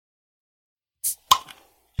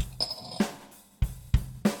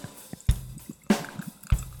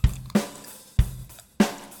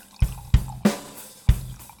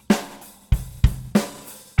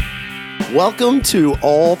Welcome to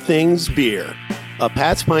All Things Beer, a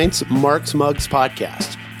Pat's Pints Mark's Mugs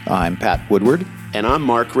podcast. I'm Pat Woodward. And I'm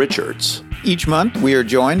Mark Richards. Each month, we are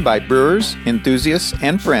joined by brewers, enthusiasts,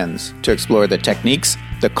 and friends to explore the techniques,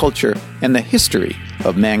 the culture, and the history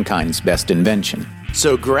of mankind's best invention.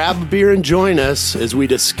 So grab a beer and join us as we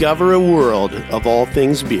discover a world of all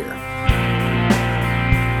things beer.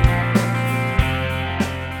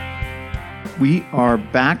 We are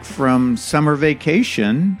back from summer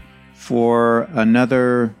vacation for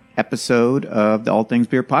another episode of the All Things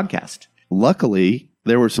Beer podcast. Luckily,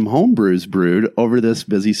 there were some home brews brewed over this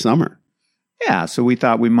busy summer. Yeah, so we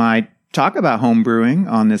thought we might talk about home brewing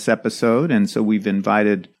on this episode, and so we've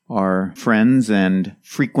invited our friends and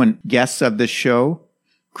frequent guests of this show,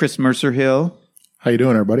 Chris Mercer-Hill. How you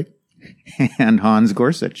doing, everybody? And Hans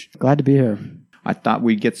Gorsuch. Glad to be here. I thought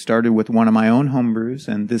we'd get started with one of my own home brews,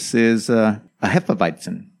 and this is a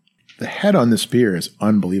Hefeweizen. The head on this beer is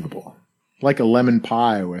unbelievable. Like a lemon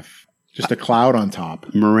pie with just a cloud on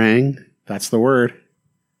top. Meringue. That's the word.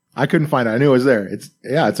 I couldn't find it. I knew it was there.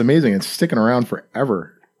 It's amazing. It's sticking around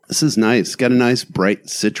forever. This is nice. It's got a nice bright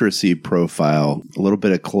citrusy profile, a little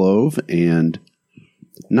bit of clove, and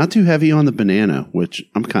not too heavy on the banana, which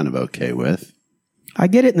I'm kind of okay with. I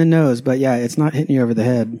get it in the nose, but yeah, it's not hitting you over the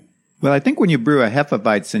head. Well, I think when you brew a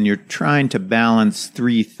Hefeweizen, you're trying to balance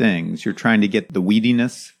three things. You're trying to get the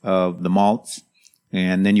weediness of the malts,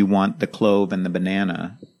 and then you want the clove and the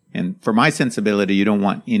banana. And for my sensibility, you don't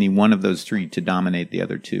want any one of those three to dominate the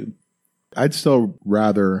other two. I'd still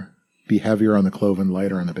rather be heavier on the clove and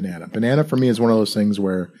lighter on the banana. Banana for me is one of those things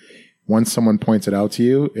where once someone points it out to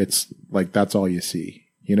you, it's like that's all you see.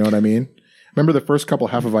 You know what I mean? Remember the first couple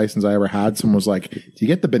Hefeweizens I ever had, someone was like, do you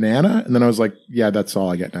get the banana? And then I was like, yeah, that's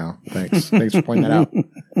all I get now. Thanks. Thanks for pointing that out.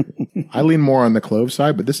 I lean more on the clove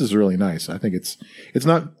side, but this is really nice. I think it's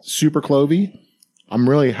not super clovey. I'm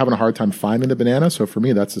really having a hard time finding the banana, so for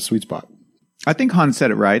me, that's the sweet spot. I think Hans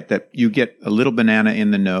said it right, that you get a little banana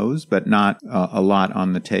in the nose, but not a lot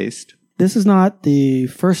on the taste. This is not the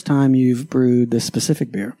first time you've brewed this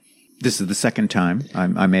specific beer. This is the second time.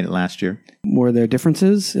 I made it last year. Were there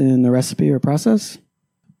differences in the recipe or process?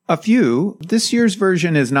 A few. This year's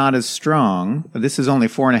version is not as strong. This is only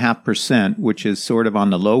 4.5%, which is sort of on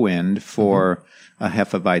the low end for a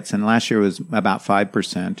Hefeweizen. Last year was about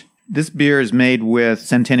 5%. This beer is made with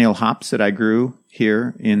Centennial hops that I grew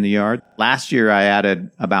here in the yard. Last year, I added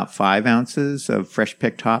about 5 ounces of fresh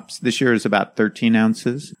picked hops. This year is about 13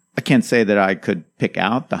 ounces. I can't say that I could pick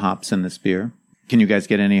out the hops in this beer. Can you guys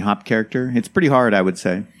get any hop character? It's pretty hard, I would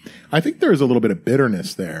say. I think there's a little bit of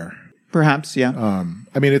bitterness there. Perhaps, yeah.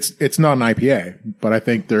 I mean, it's not an IPA, but I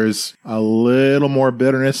think there's a little more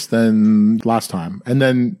bitterness than last time. And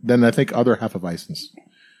then I think other Hefeweizens.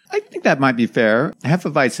 I think that might be fair.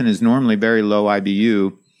 Hefeweizen is normally very low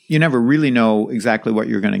IBU. You never really know exactly what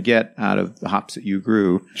you're going to get out of the hops that you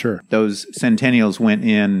grew. Sure. Those Centennials went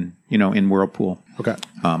in Whirlpool. Okay.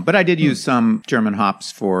 But I did use some German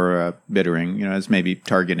hops for bittering, as maybe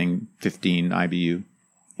targeting 15 IBU.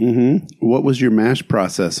 Mm-hmm. What was your mash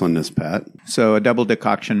process on this, Pat? So a double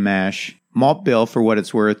decoction mash. Malt bill, for what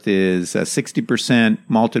it's worth, is 60%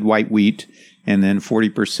 malted white wheat, and then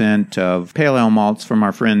 40% of pale ale malts from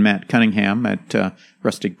our friend Matt Cunningham at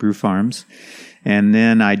Rustic Brew Farms. And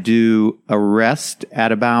then I do a rest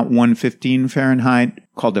at about 115 Fahrenheit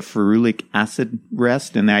called a ferulic acid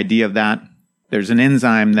rest. And the idea of that, there's an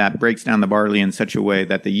enzyme that breaks down the barley in such a way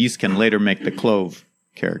that the yeast can later make the clove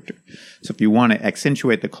character. So if you want to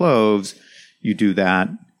accentuate the cloves, you do that,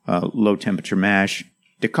 low temperature mash.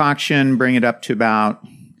 Decoction, bring it up to about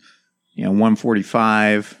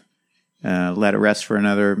 145. Let it rest for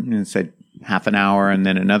another, say, half an hour, and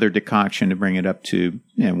then another decoction to bring it up to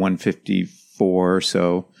 154 or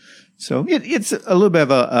so. So it's a little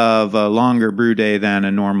bit of a longer brew day than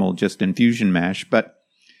a normal just infusion mash, but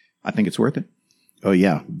I think it's worth it. Oh,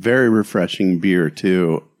 yeah. Very refreshing beer,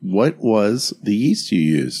 too. What was the yeast you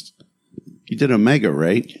used? You did Omega,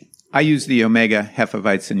 right? I use the Omega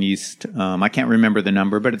Hefeweizen yeast. I can't remember the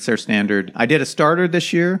number, but it's their standard. I did a starter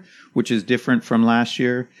this year, which is different from last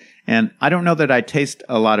year. And I don't know that I taste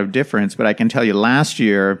a lot of difference, but I can tell you last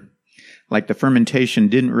year, like the fermentation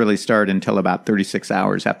didn't really start until about 36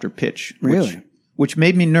 hours after pitch. Really? Which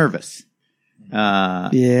made me nervous.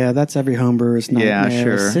 Yeah, that's every homebrewer's nightmare. Yeah,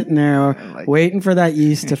 sure. Sitting there waiting for that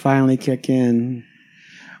yeast to finally kick in.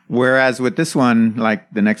 Whereas with this one, like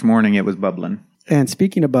the next morning, it was bubbling. And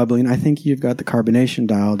speaking of bubbling, I think you've got the carbonation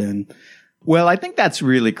dialed in. Well, I think that's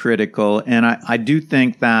really critical. And I do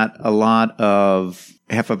think that a lot of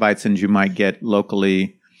Hefeweizens you might get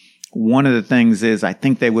locally One of the things is I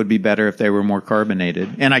think they would be better if they were more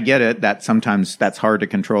carbonated. And I get it that sometimes that's hard to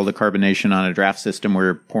control the carbonation on a draft system where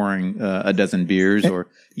you're pouring a dozen beers or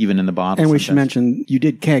even in the bottle. And we should mention, you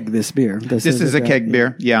did keg this beer. This is a keg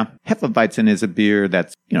beer. Yeah. Hefeweizen is a beer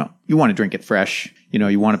that's, you want to drink it fresh.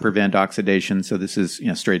 You want to prevent oxidation. So this is,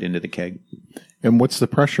 straight into the keg. And what's the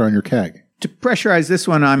pressure on your keg? To pressurize this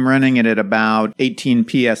one, I'm running it at about 18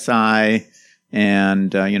 PSI.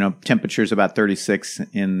 And, temperature's about 36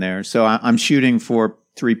 in there. So I'm shooting for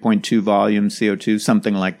 3.2 volume CO2,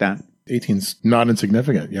 something like that. 18's not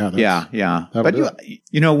insignificant. Yeah. Yeah. But,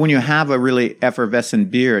 when you have a really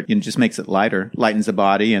effervescent beer, it just makes it lighter, lightens the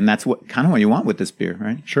body. And that's what you want with this beer,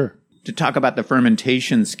 right? Sure. To talk about the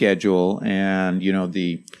fermentation schedule and,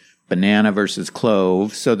 the banana versus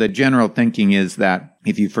clove. So the general thinking is that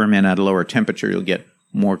if you ferment at a lower temperature, you'll get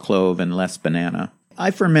more clove and less banana. I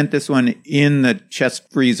ferment this one in the chest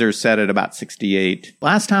freezer set at about 68.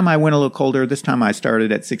 Last time I went a little colder. This time I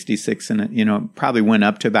started at 66 and it, probably went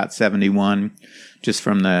up to about 71 just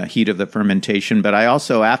from the heat of the fermentation. But I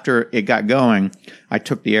also, after it got going, I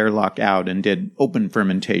took the airlock out and did open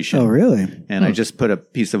fermentation. Oh, really? And I just put a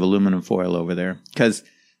piece of aluminum foil over there because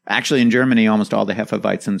actually in Germany, almost all the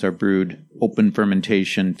Hefeweizens are brewed open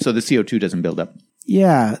fermentation. So the CO2 doesn't build up.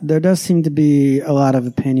 Yeah, there does seem to be a lot of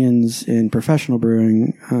opinions in professional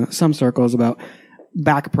brewing, some circles, about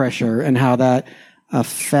back pressure and how that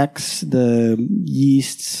affects the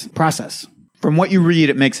yeast's process. From what you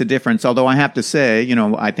read, it makes a difference. Although I have to say,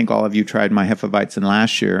 I think all of you tried my Hefeweizen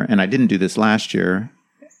last year, and I didn't do this last year.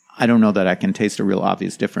 I don't know that I can taste a real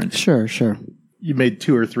obvious difference. Sure. You made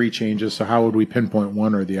 2 or 3 changes, so how would we pinpoint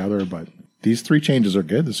one or the other? But these 3 changes are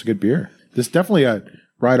good. This is a good beer. This is definitely a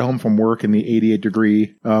ride home from work in the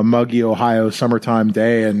 88-degree muggy Ohio summertime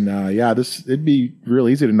day. And it'd be real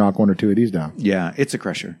easy to knock 1 or 2 of these down. Yeah, it's a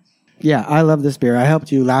crusher. Yeah, I love this beer. I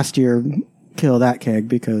helped you last year kill that keg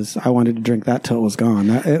because I wanted to drink that till it was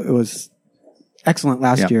gone. It was excellent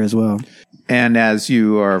last year as well. And as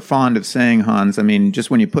you are fond of saying, Hans, I mean,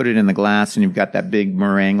 just when you put it in the glass and you've got that big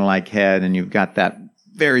meringue-like head and you've got that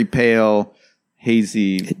very pale,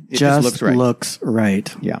 hazy, it just looks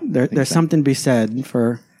right. Yeah. There's something to be said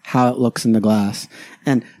for how it looks in the glass.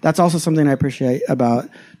 And that's also something I appreciate about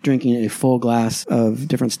drinking a full glass of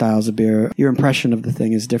different styles of beer. Your impression of the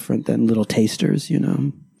thing is different than little tasters,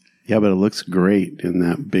 Yeah, but it looks great in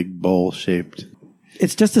that big bowl shaped.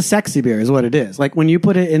 It's just a sexy beer is what it is. Like when you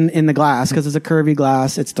put it in the glass, because it's a curvy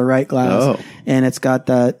glass, it's the right glass. Oh. And it's got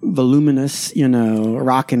that voluminous,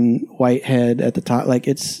 rockin' white head at the top. Like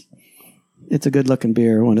it's a good looking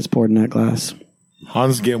beer when it's poured in that glass.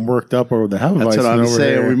 Hans getting worked up over the Hefeweizen. That's what I'm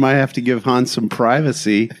saying. Here. We might have to give Hans some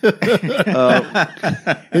privacy.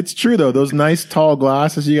 It's true, though. Those nice tall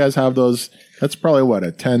glasses, you guys have those. That's probably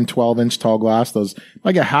a 10, 12-inch tall glass. Those,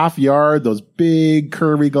 like a half yard, those big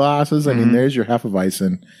curvy glasses. I mean, there's your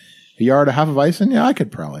Hefeweizen. A yard of Hefeweizen? Yeah, I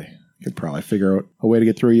could probably figure out a way to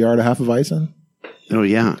get through a yard of Hefeweizen. Oh,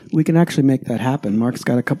 yeah. We can actually make that happen. Mark's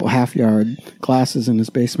got a couple half-yard glasses in his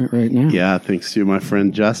basement right now. Yeah, thanks to my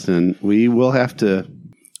friend Justin. We'll have to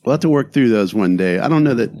work through those one day. I don't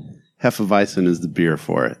know that Hefeweizen is the beer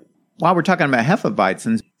for it. While we're talking about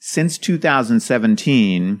Hefeweizen, since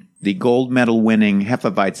 2017, the gold medal winning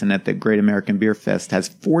Hefeweizen at the Great American Beer Fest has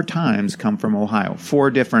 4 times come from Ohio.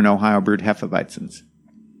 4 different Ohio brewed Hefeweizens.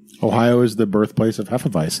 Ohio is the birthplace of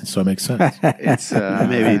Hefeweizen, so it makes sense. It's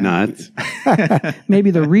maybe not.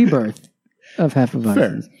 Maybe the rebirth of Hefeweizen.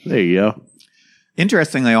 Fair. There you go.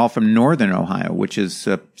 Interestingly, all from northern Ohio, which is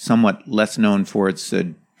somewhat less known for its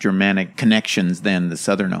Germanic connections than the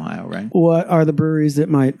southern Ohio, right? What are the breweries that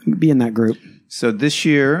might be in that group? So this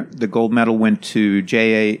year, the gold medal went to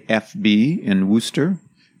JAFB in Worcester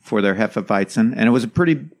for their Hefeweizen, and it was a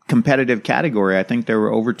pretty competitive category. I think there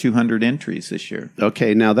were over 200 entries this year.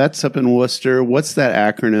 Okay, now that's up in Worcester. What's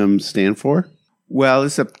that acronym stand for? Well,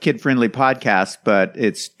 it's a kid-friendly podcast, but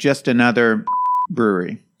it's just another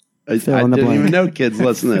brewery. I didn't even know kids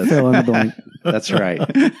listen to this. Fill in the blank. That's right.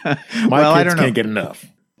 My kids can't get enough.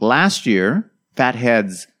 Last year,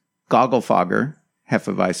 Fathead's Gogglefogger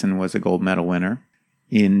Hefeweizen was a gold medal winner.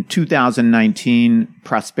 In 2019,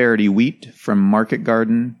 Prosperity Wheat from Market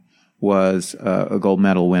Garden was a gold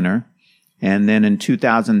medal winner. And then in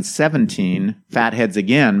 2017, Fatheads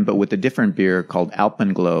again, but with a different beer called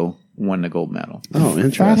Alpenglow, won the gold medal. Oh,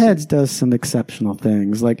 interesting. Fatheads does some exceptional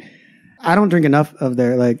things. Like, I don't drink enough of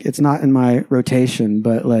their, it's not in my rotation,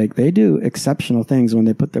 but they do exceptional things when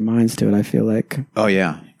they put their minds to it, I feel like. Oh,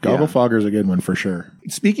 yeah. Gogglefogger's a good one for sure.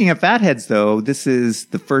 Speaking of Fatheads, though, this is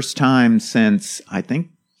the first time since, I think,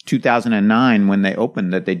 2009 when they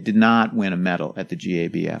opened that they did not win a medal at the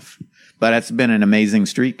GABF. But it's been an amazing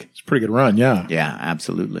streak. It's a pretty good run, yeah. Yeah,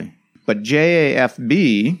 absolutely. But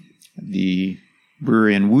JAFB, the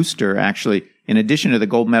brewery in Worcester, actually, in addition to the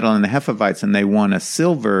gold medal in the Hefeweizen, they won a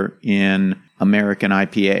silver in American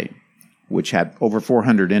IPA, which had over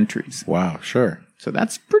 400 entries. Wow, sure. So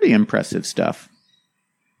that's pretty impressive stuff.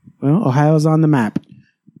 Well, Ohio's on the map.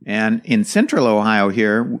 And in central Ohio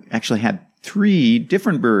here, we actually had 3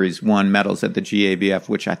 different breweries won medals at the GABF,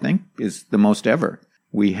 which I think is the most ever.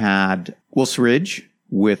 We had Wolf's Ridge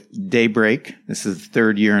with Daybreak. This is the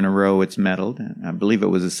 3rd year in a row it's medaled. I believe it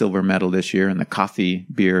was a silver medal this year in the coffee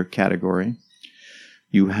beer category.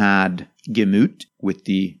 You had Gemüt with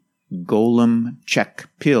the Golem Czech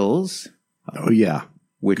Pils. Oh, yeah.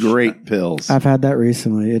 Which, great pills. I've had that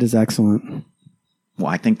recently. It is excellent.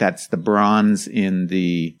 Well, I think that's the bronze in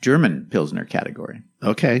the German Pilsner category.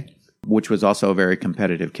 Okay. Which was also a very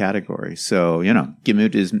competitive category. So,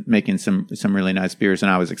 Gemüt is making some really nice beers,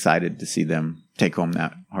 and I was excited to see them take home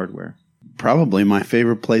that hardware. Probably my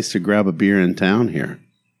favorite place to grab a beer in town here.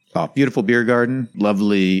 Oh, beautiful beer garden,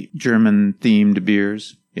 lovely German-themed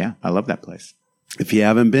beers. Yeah, I love that place. If you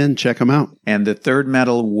haven't been, check them out. And the 3rd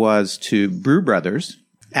medal was to Brew Brothers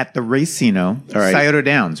at the Racino, right. Scioto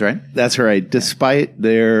Downs, right? That's right. Despite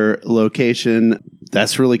their location,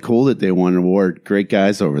 that's really cool that they won an award. Great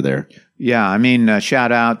guys over there. Yeah, I mean,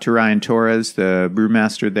 shout out to Ryan Torres, the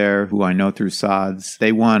brewmaster there, who I know through SODS.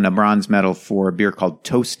 They won a bronze medal for a beer called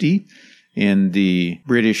Toasty in the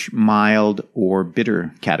British mild or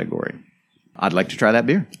bitter category. I'd like to try that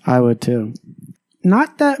beer. I would too.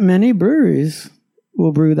 Not that many breweries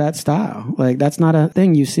will brew that style. Like, that's not a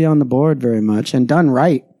thing you see on the board very much. And done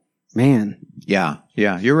right, man. Yeah,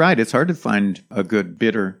 you're right. It's hard to find a good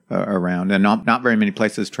bitter around, and not very many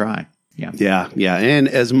places try. Yeah. And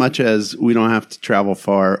as much as we don't have to travel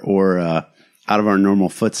far or out of our normal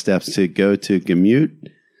footsteps to go to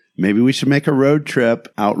Gemüt, maybe we should make a road trip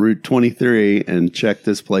out Route 23 and check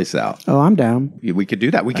this place out. Oh, I'm down. We could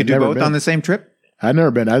do that. We could do both on the same trip. I've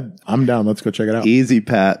never been. I'm down. Let's go check it out. Easy,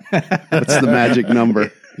 Pat. That's the magic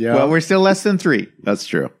number. Yeah. Well, we're still less than 3. That's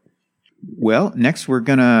true. Well, next we're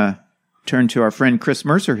going to turn to our friend Chris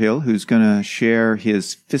Mercerhill, who's going to share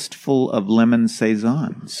his Fistful of Lemon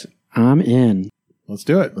Saisons. I'm in. Let's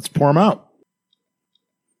do it. Let's pour them out.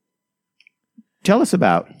 Tell us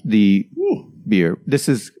about the beer. This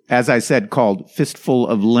is, as I said, called Fistful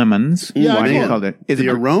of Lemons. Yeah, Why do you man. call it? Is The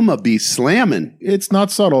it aroma be slamming. It's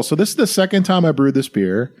not subtle. So this is the second time I brewed this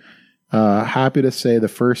beer. Happy to say the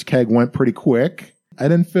first keg went pretty quick. I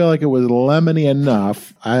didn't feel like it was lemony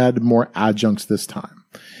enough. I had more adjuncts this time.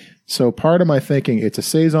 So part of my thinking, it's a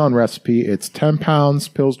Saison recipe. It's 10 pounds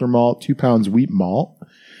Pilsner malt, 2 pounds wheat malt.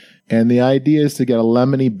 And the idea is to get a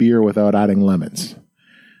lemony beer without adding lemons.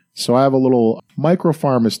 So I have a little micro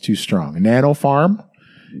farm is too strong. A nano farm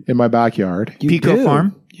in my backyard. Pico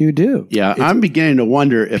Farm? You do. Yeah, I'm beginning to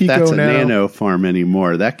wonder if Pico that's a now. nano farm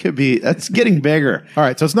anymore. That's getting bigger. All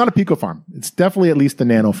right, so it's not a pico farm. It's definitely at least a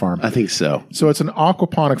nano farm. I think so. So it's an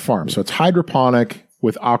aquaponic farm. So it's hydroponic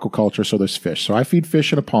with aquaculture, so there's fish. So I feed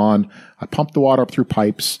fish in a pond. I pump the water up through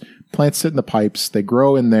pipes. Plants sit in the pipes. They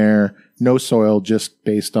grow in there. No soil, just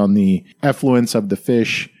based on the effluence of the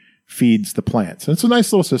fish feeds the plants. And it's a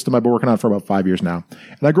nice little system I've been working on for about 5 years now.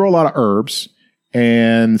 And I grow a lot of herbs.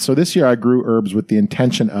 And so this year I grew herbs with the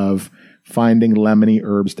intention of finding lemony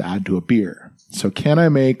herbs to add to a beer. So can I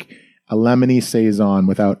make a lemony Saison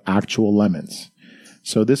without actual lemons?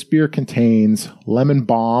 So this beer contains lemon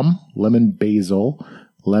balm, lemon basil,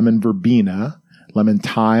 lemon verbena, lemon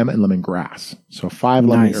thyme, and lemongrass. So 5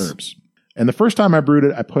 lemony herbs. And the first time I brewed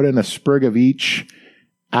it, I put in a sprig of each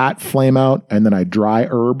at flame out, and then I dry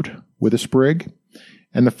herbed with a sprig.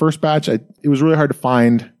 And the first batch, it was really hard to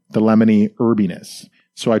find the lemony herbiness.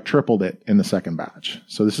 So I tripled it in the second batch.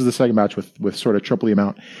 So this is the second batch with sort of triple the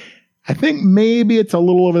amount. I think maybe it's a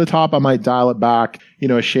little over the top. I might dial it back,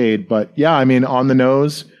 a shade. But yeah, I mean, on the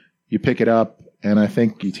nose, you pick it up, and I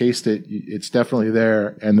think you taste it. It's definitely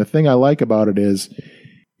there. And the thing I like about it is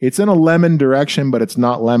it's in a lemon direction, but it's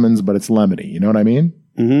not lemons, but it's lemony. You know what I mean?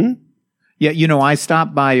 Mm-hmm. Yeah, I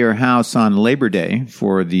stopped by your house on Labor Day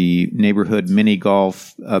for the neighborhood mini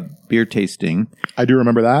golf beer tasting. I do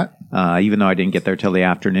remember that. Even though I didn't get there till the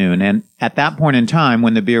afternoon. And at that point in time,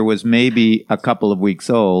 when the beer was maybe a couple of weeks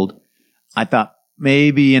old, I thought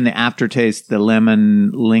maybe in the aftertaste, the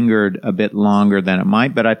lemon lingered a bit longer than it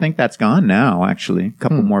might. But I think that's gone now, actually, a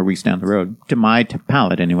couple more weeks down the road, to my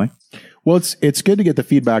palate anyway. Well, it's good to get the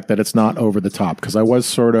feedback that it's not over the top, because I was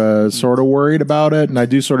sort of worried about it, and I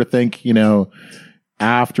do sort of think,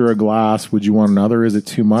 after a glass, would you want another? Is it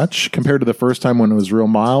too much compared to the first time when it was real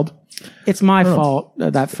mild? It's my fault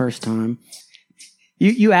that first time.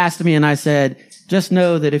 You asked me and I said, just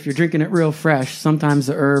know that if you're drinking it real fresh, sometimes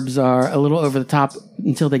the herbs are a little over the top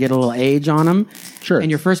until they get a little age on them. Sure. And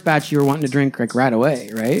your first batch you were wanting to drink like right away,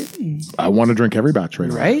 right? I want to drink every batch right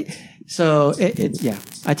away. Right? So,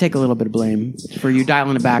 I take a little bit of blame for you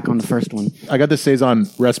dialing it back on the first one. I got the Saison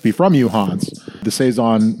recipe from you, Hans, the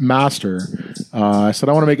Saison master. I said,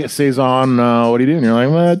 I want to make it Saison. What do you do? And you're like,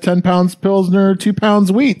 well, 10 pounds Pilsner, 2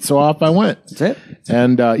 pounds wheat. So off I went. That's it.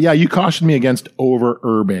 And you cautioned me against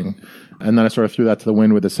over-herbing. And then I sort of threw that to the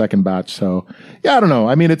wind with the second batch. So, I don't know.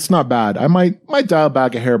 I mean, it's not bad. I might dial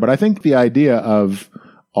back a hair, but I think the idea of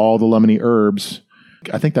all the lemony herbs,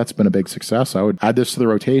 I think that's been a big success. I would add this to the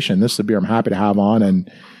rotation. This is a beer I'm happy to have on,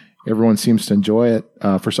 and everyone seems to enjoy it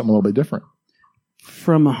for something a little bit different.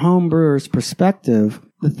 From a home brewer's perspective,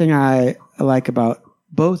 the thing I like about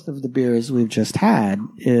both of the beers we've just had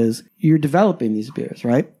is you're developing these beers,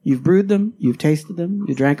 right? You've brewed them, you've tasted them,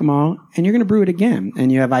 you drank them all, and you're going to brew it again.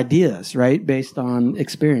 And you have ideas, right? Based on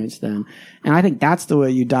experience then. And I think that's the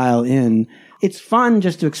way you dial in. It's fun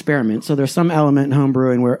just to experiment. So there's some element in home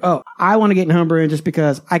brewing where, I want to get in home brewing just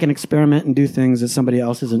because I can experiment and do things that somebody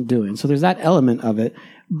else isn't doing. So there's that element of it.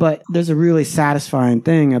 But there's a really satisfying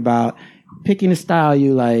thing about picking a style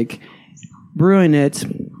you like, brewing it,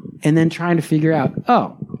 and then trying to figure out,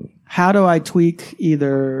 how do I tweak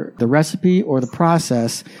either the recipe or the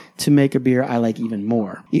process to make a beer I like even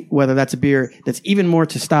more? Whether that's a beer that's even more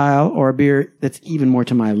to style or a beer that's even more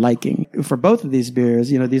to my liking. For both of these beers,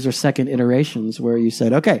 these are second iterations where you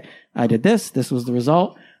said, okay, I did this was the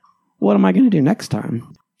result. What am I going to do next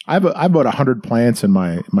time? I have about 100 plants in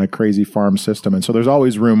my crazy farm system. And so there's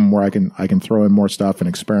always room where I can throw in more stuff and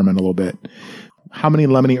experiment a little bit. How many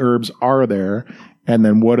lemony herbs are there? And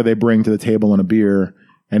then what do they bring to the table in a beer?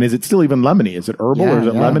 And is it still even lemony? Is it herbal or is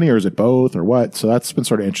it lemony or is it both or what? So that's been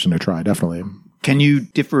sort of interesting to try, definitely. Can you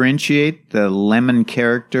differentiate the lemon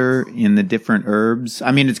character in the different herbs?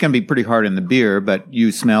 I mean, it's going to be pretty hard in the beer, but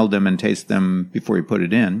you smelled them and tasted them before you put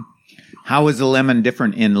it in. How is the lemon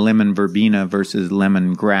different in lemon verbena versus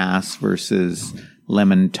lemon grass versus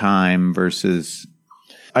lemon thyme versus...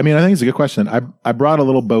 I mean, I think it's a good question. I brought a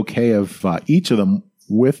little bouquet of each of them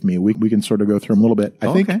with me. We can sort of go through them a little bit.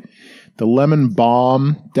 I think the lemon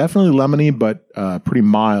balm, definitely lemony, but pretty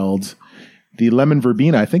mild. The lemon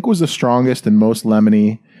verbena, I think, was the strongest and most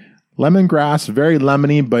lemony. Lemongrass, very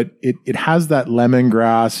lemony, but it has that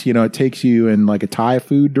lemongrass, it takes you in like a Thai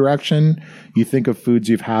food direction. You think of foods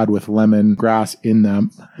you've had with lemongrass in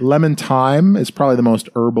them. Lemon thyme is probably the most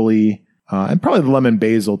herbally, and probably the lemon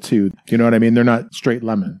basil too. You know what I mean? They're not straight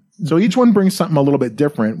lemon. So each one brings something a little bit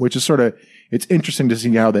different, which is sort of, it's interesting to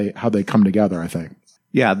see how they come together, I think.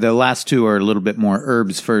 Yeah, the last two are a little bit more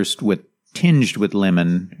herbs first with tinged with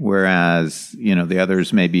lemon, whereas, the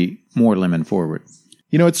others may be more lemon forward.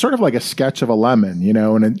 It's sort of like a sketch of a lemon,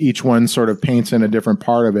 and each one sort of paints in a different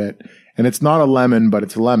part of it. And it's not a lemon, but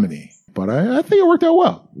it's lemony. But I think it worked out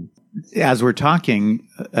well. As we're talking,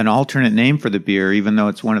 an alternate name for the beer, even though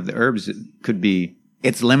it's one of the herbs, it could be,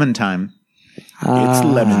 it's lemon time. It's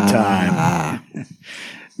lemon time.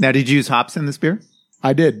 Now, did you use hops in this beer?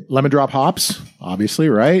 I did. Lemon drop hops, obviously,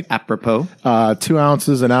 right? Apropos. 2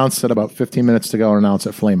 ounces, an ounce at about 15 minutes to go, and an ounce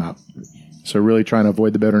at flame out. So really trying to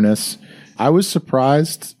avoid the bitterness. I was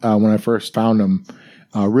surprised when I first found them.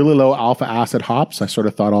 Really low alpha acid hops. I sort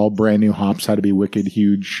of thought all brand new hops had to be wicked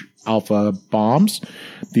huge alpha bombs.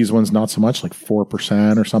 These ones not so much, like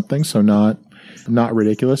 4% or something. So not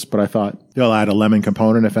ridiculous, but I thought they'll add a lemon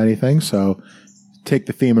component if anything. So take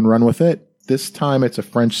the theme and run with it. This time it's a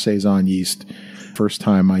French Saison yeast. First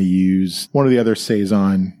time I used one of the other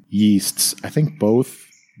Saison yeasts. I think both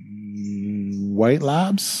White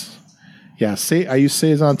Labs. Yeah, I used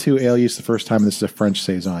Saison 2 ale yeast the first time. This is a French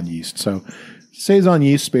Saison yeast. So Saison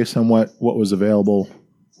yeast based on what was available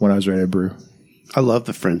when I was ready to brew. I love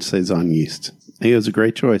the French Saison yeast. I think it was a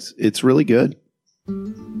great choice. It's really good.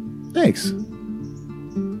 Thanks.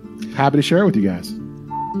 Happy to share it with you guys.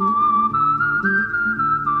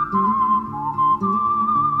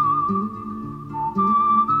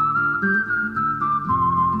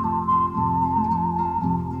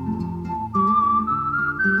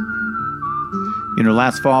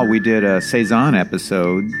 Last fall we did a Saison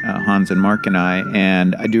episode, Hans and Mark and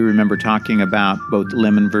I do remember talking about both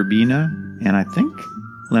lemon verbena and I think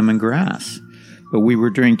lemongrass. But we were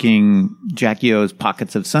drinking Jackie O's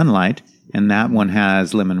Pockets of Sunlight, and that one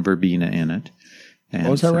has lemon verbena in it. And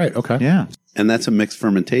is that right? Okay. Yeah. And that's a mixed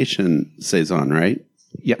fermentation Saison, right?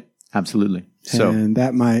 Yep, absolutely. And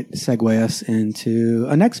that might segue us into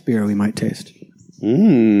a next beer we might taste.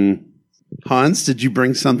 Hans, did you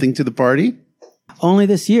bring something to the party? Only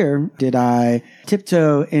this year did I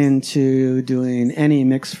tiptoe into doing any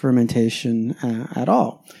mixed fermentation at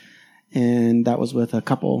all. And that was with a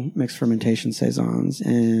couple mixed fermentation saisons.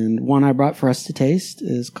 And one I brought for us to taste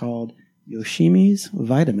is called Yoshimi's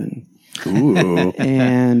Vitamin. Ooh.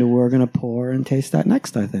 And we're going to pour and taste that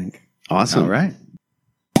next, I think. Awesome. All right.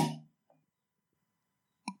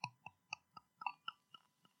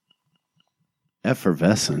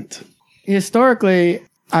 Effervescent. Historically,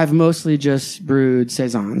 I've mostly just brewed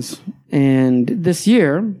saisons. And this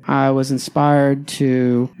year, I was inspired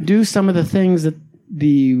to do some of the things that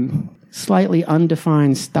the slightly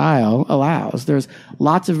undefined style allows. There's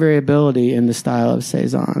lots of variability in the style of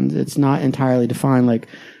saisons. It's not entirely defined like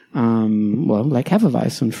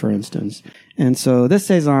Hefeweizen, for instance. And so this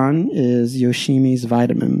saison is Yoshimi's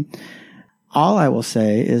Vitamin. All I will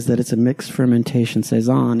say is that it's a mixed fermentation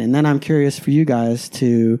saison, and then I'm curious for you guys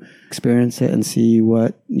to experience it and see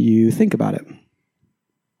what you think about it.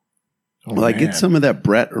 Well, I get some of that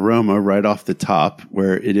Brett aroma right off the top,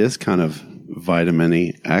 where it is kind of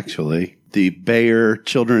vitamin-y, actually. The Bayer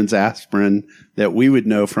children's aspirin that we would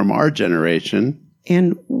know from our generation.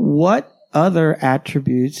 And what other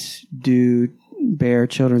attributes do Bayer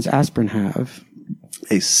children's aspirin have?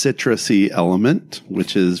 A citrusy element,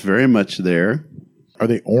 which is very much there. Are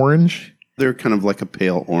they orange? They're kind of like a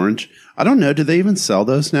pale orange. I don't know. Do they even sell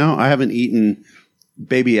those now? I haven't eaten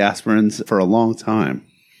baby aspirins for a long time.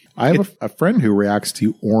 I have a friend who reacts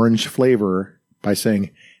to orange flavor by saying,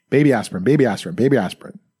 baby aspirin, baby aspirin, baby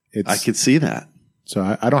aspirin. I could see that.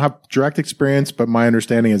 So I don't have direct experience, but my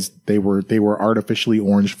understanding is they were artificially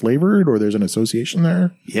orange flavored, or there's an association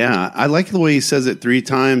there. Yeah, I like the way he says it 3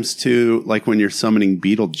 times too, like when you're summoning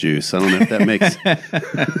Beetlejuice. I don't know if that makes.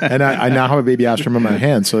 And I now have a baby aspirin in my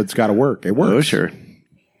hand, so it's got to work. It works. Oh, sure.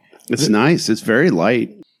 It's nice. It's very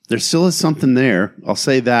light. There still is something there. I'll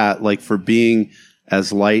say that, like for being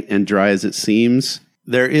as light and dry as it seems,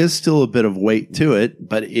 there is still a bit of weight to it,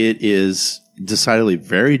 but it is decidedly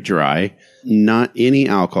very dry. Not any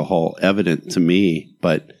alcohol evident to me,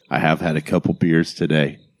 but I have had a couple beers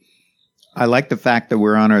today. I like the fact that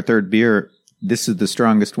we're on our third beer. This is the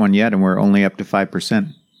strongest one yet, and we're only up to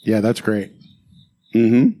 5%. Yeah, that's great.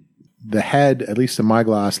 Mm-hmm. The head, at least in my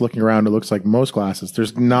glass, looking around, it looks like most glasses.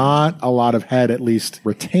 There's not a lot of head, at least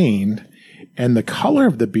retained. And the color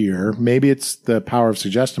of the beer, maybe it's the power of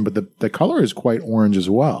suggestion, but the color is quite orange as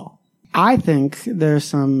well. I think there's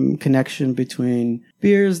some connection between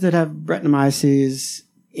beers that have Brettanomyces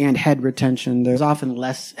and head retention. There's often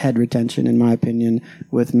less head retention, in my opinion,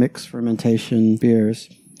 with mixed fermentation beers.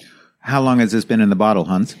 How long has this been in the bottle,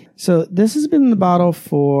 Hans? So this has been in the bottle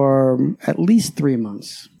for at least 3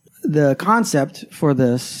 months. The concept for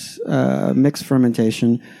this mixed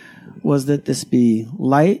fermentation was that this be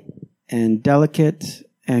light and delicate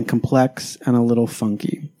and complex and a little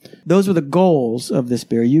funky. Those were the goals of this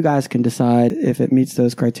beer. You guys can decide if it meets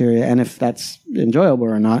those criteria and if that's enjoyable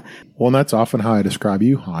or not. Well, and that's often how I describe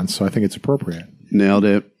you, Hans, so I think it's appropriate. Nailed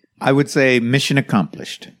it. I would say mission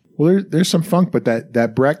accomplished. Well, there's some funk, but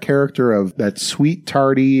that Brett character of that sweet,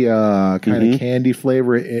 tarty kind of candy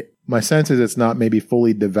flavor, my sense is it's not maybe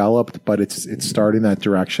fully developed, but it's starting that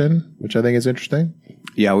direction, which I think is interesting.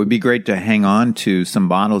 Yeah, it would be great to hang on to some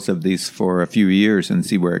bottles of these for a few years and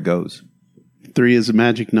see where it goes. 3 is a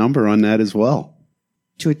magic number on that as well.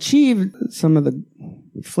 To achieve some of the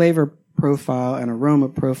flavor profile and aroma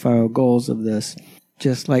profile goals of this,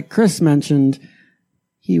 just like Chris mentioned,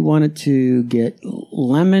 he wanted to get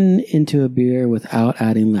lemon into a beer without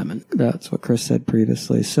adding lemon. That's what Chris said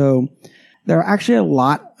previously. So there are actually a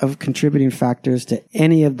lot of contributing factors to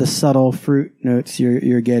any of the subtle fruit notes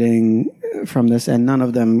you're getting from this, and none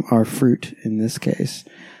of them are fruit in this case.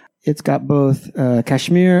 It's got both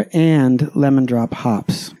Kashmir and lemon drop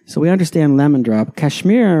hops. So we understand lemon drop.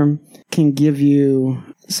 Kashmir can give you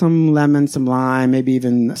some lemon, some lime, maybe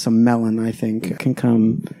even some melon, I think, can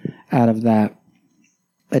come out of that.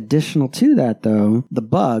 Additional to that, though, the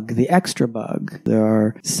bug, the extra bug, there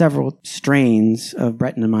are several strains of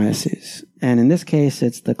Brettanomyces. And in this case,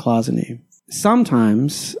 it's the Cloisonne.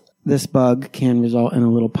 Sometimes this bug can result in a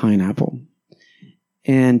little pineapple.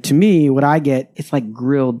 And to me, what I get, it's like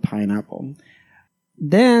grilled pineapple.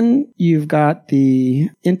 Then you've got the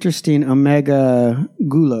interesting Omega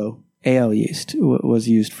Gulo ale yeast was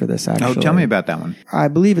used for this, actually. Oh, tell me about that one. I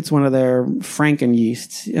believe it's one of their Franken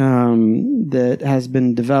yeasts that has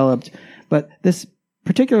been developed. But this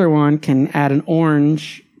particular one can add an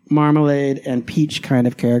orange marmalade and peach kind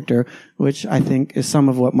of character, which I think is some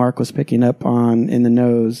of what Mark was picking up on in the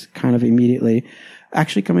nose kind of immediately,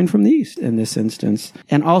 actually coming from the East in this instance.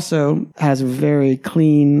 And also has a very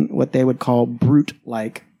clean, what they would call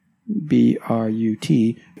brute-like,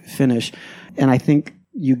 B-R-U-T, finish. And I think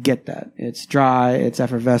you get that. It's dry, it's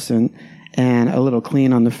effervescent, and a little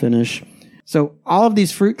clean on the finish. So all of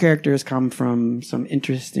these fruit characters come from some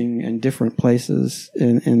interesting and different places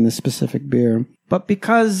in the specific beer. But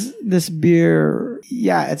because this beer,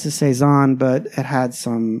 it's a Saison, but it had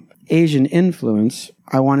some Asian influence,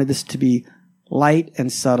 I wanted this to be light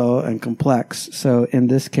and subtle and complex. So in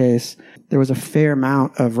this case, there was a fair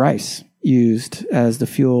amount of rice used as the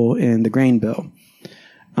fuel in the grain bill.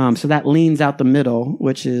 So that leans out the middle,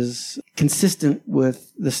 which is consistent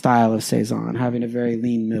with the style of Saison, having a very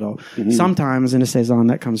lean middle. Mm-hmm. Sometimes in a Saison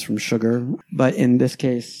that comes from sugar, but in this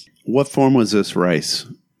case... What form was this rice?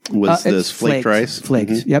 Was this flaked rice?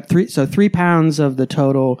 Flaked, yep. 3 pounds of the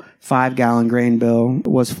total 5-gallon grain bill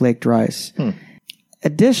was flaked rice.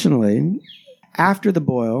 Additionally, after the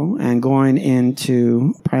boil and going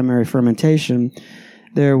into primary fermentation,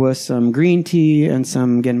 there was some green tea and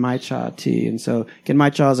some genmaicha tea. And so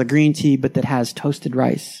genmaicha is a green tea, but that has toasted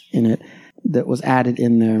rice in it that was added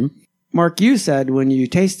in there. Mark, you said when you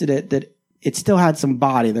tasted it that it still had some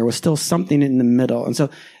body. There was still something in the middle. And so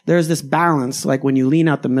there's this balance, like when you lean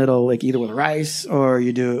out the middle, like either with rice or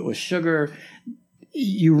you do it with sugar,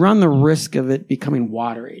 you run the risk of it becoming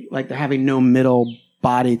watery, like they're having no middle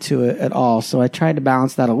body to it at all. So I tried to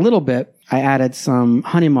balance that a little bit. I added some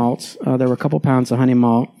honey malts. There were a couple pounds of honey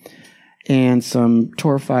malt and some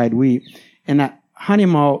torrefied wheat. And that honey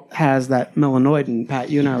malt has that melanoidin. Pat,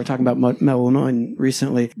 you and I were talking about melanoidin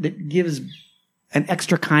recently. That gives an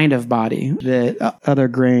extra kind of body that other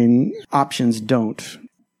grain options don't.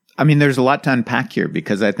 I mean, there's a lot to unpack here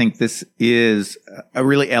because I think this is a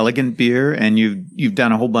really elegant beer, and you've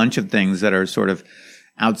done a whole bunch of things that are sort of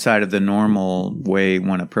outside of the normal way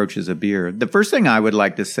one approaches a beer. The first thing I would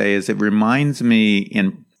like to say is it reminds me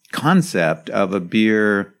in concept of a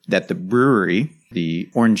beer that the brewery, the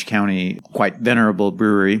Orange County, quite venerable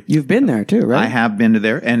brewery. You've been there too, right? I have been to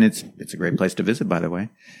there, and it's a great place to visit, by the way.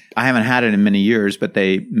 I haven't had it in many years, but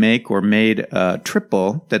they made a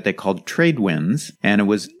triple that they called Trade Winds, and it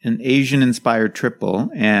was an Asian-inspired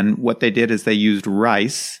triple. And what they did is they used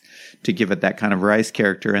rice to give it that kind of rice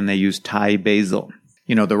character, and they used Thai basil.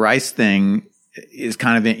 You know, the rice thing is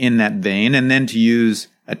kind of in that vein. And then to use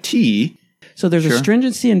a tea. So there's a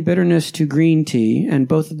stringency and bitterness to green tea, and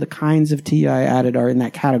both of the kinds of tea I added are in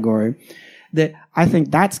that category. That I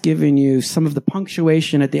think that's giving you some of the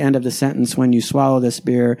punctuation at the end of the sentence when you swallow this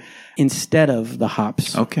beer instead of the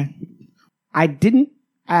hops. Okay. I didn't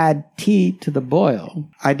add tea to the boil.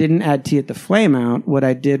 I didn't add tea at the flame out. What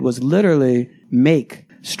I did was literally make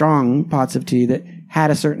strong pots of tea that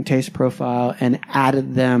had a certain taste profile and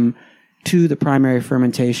added them to the primary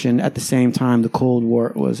fermentation at the same time the cold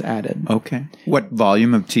wort was added. Okay. What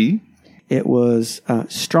volume of tea? It was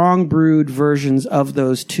strong brewed versions of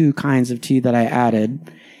those two kinds of tea that I added,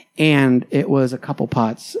 and it was a couple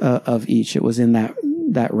pots of each. It was in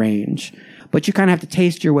that range. But you kind of have to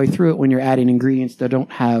taste your way through it when you're adding ingredients that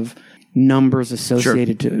don't have numbers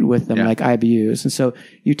associated with them, like IBUs. And so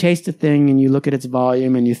you taste a thing and you look at its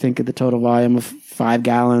volume and you think of the total volume of 5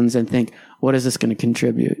 gallons and think, what is this going to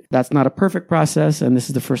contribute? That's not a perfect process, and this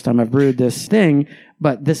is the first time I've brewed this thing,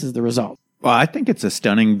 but this is the result. Well, I think it's a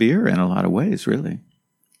stunning beer in a lot of ways, really.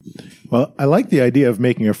 Well, I like the idea of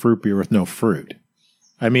making a fruit beer with no fruit.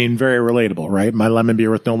 I mean, very relatable, right? My lemon beer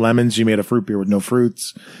with no lemons, you made a fruit beer with no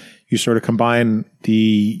fruits. You sort of combine the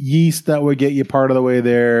yeast that would get you part of the way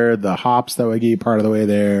there, the hops that would get you part of the way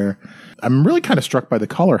there. I'm really kind of struck by the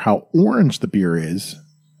color, how orange the beer is.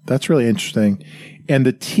 That's really interesting. And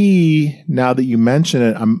the tea, now that you mention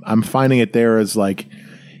it, I'm finding it there as like,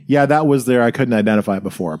 yeah, that was there. I couldn't identify it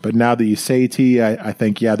before. But now that you say tea, I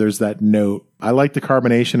think, there's that note. I like the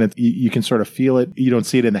carbonation. You can sort of feel it. You don't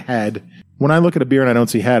see it in the head. When I look at a beer and I don't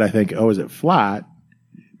see head, I think, oh, is it flat?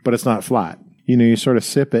 But it's not flat. You know, you sort of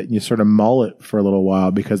sip it and you sort of mull it for a little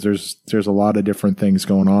while because there's a lot of different things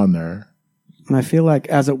going on there. And I feel like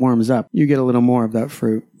as it warms up, you get a little more of that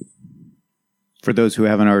fruit. For those who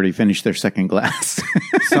haven't already finished their second glass.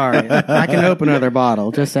 Sorry, I can open another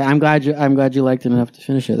bottle. Just say, I'm glad you liked it enough to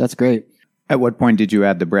finish it. That's great. At what point did you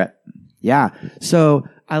add the Brett? Yeah. So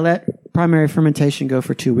I let primary fermentation go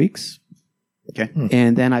for 2 weeks. Okay.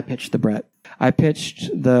 And then I pitched the Brett. I pitched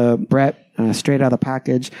the Brett straight out of the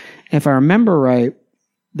package. If I remember right,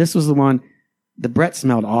 this was the one, the Brett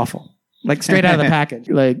smelled awful. Like straight out of the package.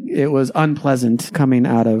 Like it was unpleasant coming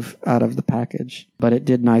out of the package, but it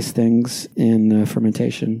did nice things in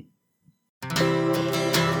fermentation.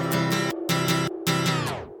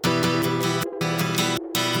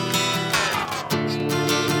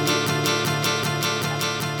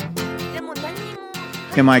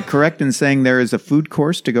 Am I correct in saying there is a food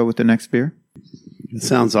course to go with the next beer? It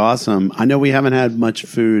sounds awesome. I know we haven't had much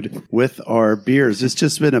food with our beers. It's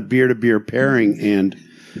just been a beer-to-beer pairing, and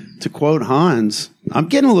to quote Hans, I'm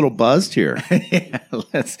getting a little buzzed here. Yeah,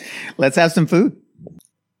 let's have some food.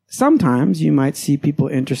 Sometimes you might see people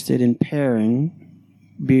interested in pairing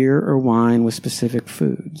beer or wine with specific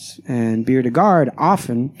foods. And Bière de Garde,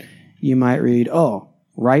 often you might read,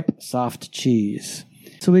 ripe, soft cheese.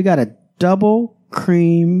 So we got a double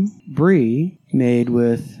cream brie made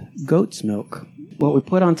with goat's milk. What we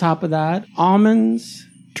put on top of that, almonds,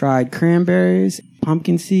 dried cranberries,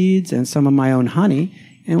 pumpkin seeds, and some of my own honey.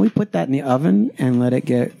 And we put that in the oven and let it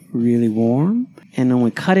get really warm. And then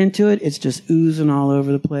we cut into it, it's just oozing all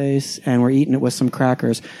over the place, and we're eating it with some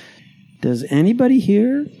crackers. Does anybody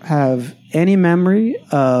here have any memory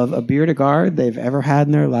of a Bière de Garde they've ever had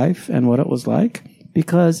in their life and what it was like?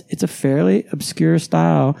 Because it's a fairly obscure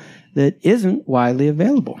style that isn't widely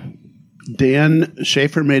available. Dan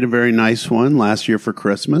Schaefer made a very nice one last year for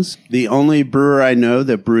Christmas. The only brewer I know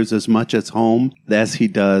that brews as much at home as he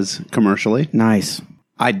does commercially. Nice.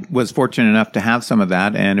 I was fortunate enough to have some of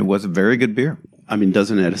that, and it was a very good beer. I mean,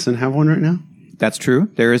 doesn't Edison have one right now? That's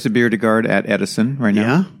true. There is a Bière de Garde at Edison right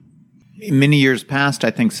now. Yeah. Many years past,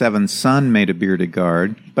 I think Seven Sun made a Bière de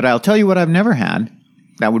Garde. But I'll tell you what I've never had.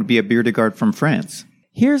 That would be a Bière de Garde from France.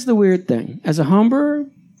 Here's the weird thing. As a homebrewer,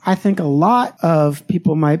 I think a lot of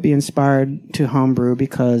people might be inspired to homebrew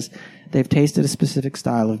because they've tasted a specific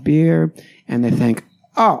style of beer and they think,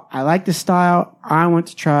 I like this style. I want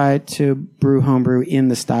to try to brew homebrew in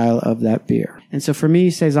the style of that beer. And so for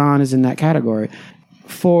me, Saison is in that category.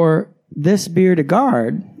 For this Bière de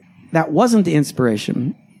Garde, that wasn't the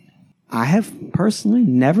inspiration. I have personally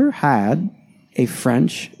never had a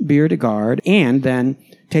French Bière de Garde and then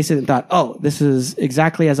tasted it and thought, this is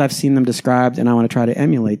exactly as I've seen them described, and I want to try to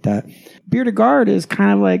emulate that. Bière de Garde is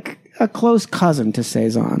kind of like a close cousin to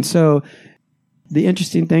Saison. So the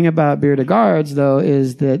interesting thing about Bière de Gardes, though,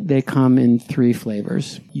 is that they come in 3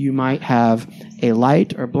 flavors. You might have a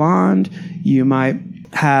light or blonde, you might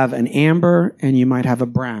have an amber, and you might have a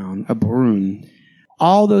brown, a brune.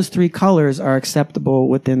 All those 3 colors are acceptable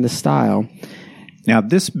within the style. Now,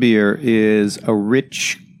 this beer is a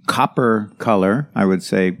rich copper color, I would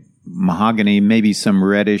say mahogany, maybe some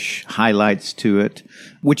reddish highlights to it.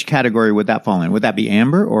 Which category would that fall in? Would that be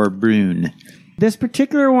amber or brune? This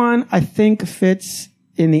particular one, I think, fits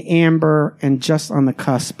in the amber and just on the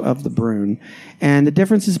cusp of the brune. And the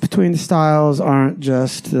differences between the styles aren't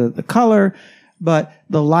just the color, but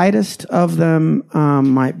the lightest of them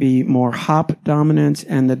might be more hop dominant,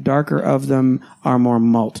 and the darker of them are more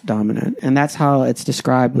malt dominant. And that's how it's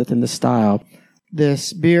described within the style.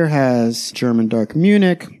 This beer has German dark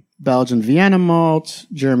Munich, Belgian Vienna malt,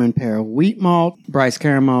 German pear wheat malt, Bryce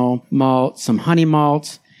caramel malt, some honey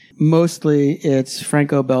malt. Mostly it's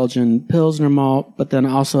Franco-Belgian Pilsner malt, but then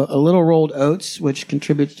also a little rolled oats, which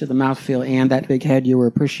contributes to the mouthfeel and that big head you were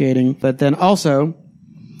appreciating. But then also,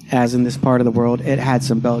 as in this part of the world, it had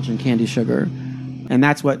some Belgian candy sugar. And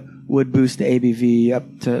that's what would boost the ABV up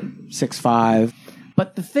to 6.5.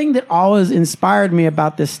 But the thing that always inspired me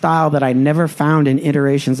about this style that I never found in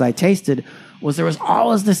iterations I tasted was there was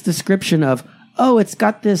always this description of, it's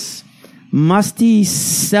got this musty,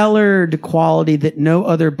 cellared quality that no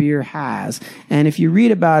other beer has. And if you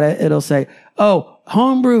read about it, it'll say,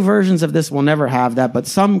 homebrew versions of this will never have that, but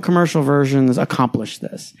some commercial versions accomplish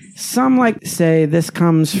this. Some say this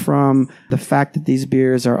comes from the fact that these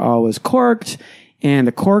beers are always corked, and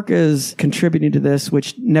the cork is contributing to this,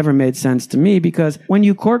 which never made sense to me because when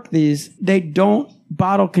you cork these, they don't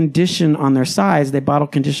bottle condition on their sides. They bottle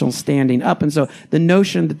condition standing up. And so the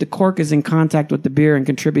notion that the cork is in contact with the beer and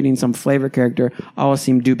contributing some flavor character always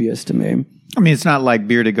seemed dubious to me. I mean, it's not like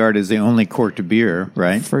Bière de Garde is the only corked beer,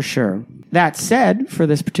 right? For sure. That said, for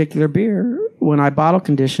this particular beer, when I bottle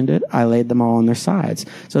conditioned it, I laid them all on their sides.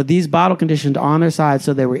 So these bottle conditioned on their sides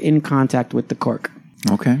so they were in contact with the cork.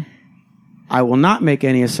 Okay. I will not make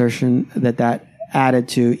any assertion that added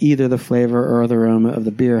to either the flavor or the aroma of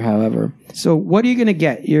the beer, however. So what are you going to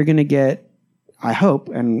get? You're going to get, I hope,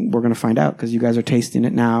 and we're going to find out because you guys are tasting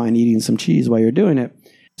it now and eating some cheese while you're doing it,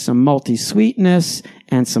 some malty sweetness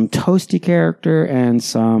and some toasty character and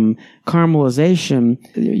some caramelization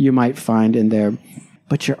you might find in there.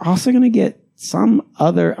 But you're also going to get some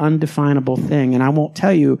other undefinable thing, and I won't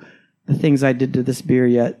tell you the things I did to this beer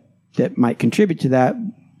yet that might contribute to that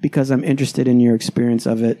because I'm interested in your experience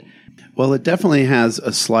of it. Well, it definitely has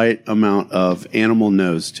a slight amount of animal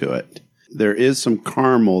nose to it. There is some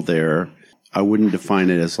caramel there. I wouldn't define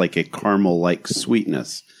it as like a caramel-like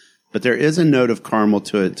sweetness, but there is a note of caramel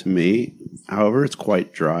to it to me. However, it's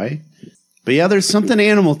quite dry. But yeah, there's something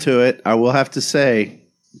animal to it, I will have to say.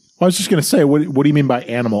 Well, I was just going to say, what do you mean by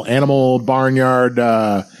animal? Animal, barnyard,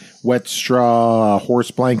 wet straw,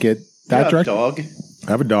 horse blanket. That direct? Dog.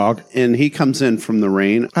 I have a dog. And he comes in from the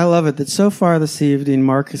rain. I love it that so far this evening,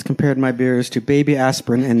 Mark has compared my beers to baby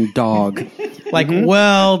aspirin and dog. Like,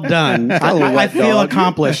 well done. I feel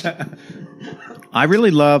accomplished. I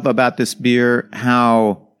really love about this beer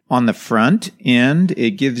how on the front end,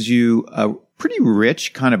 it gives you a pretty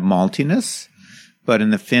rich kind of maltiness, but in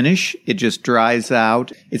the finish, it just dries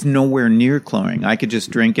out. It's nowhere near cloying. I could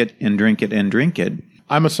just drink it and drink it and drink it.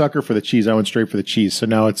 I'm a sucker for the cheese. I went straight for the cheese. So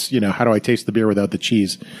now it's, how do I taste the beer without the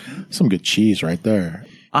cheese? Some good cheese right there.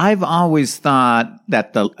 I've always thought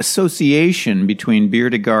that the association between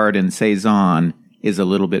Bière de Garde and Saison is a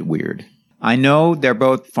little bit weird. I know they're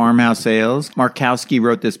both farmhouse ales. Markowski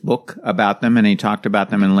wrote this book about them, and he talked about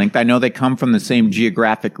them in length. I know they come from the same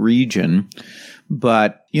geographic region,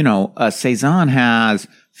 but, a Saison has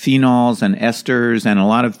phenols and esters and a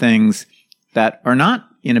lot of things that are not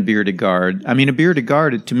in a Bière de Garde. I mean, a Bière de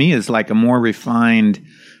Garde, to me, is like a more refined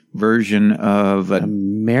version of a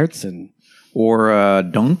Märzen. Or a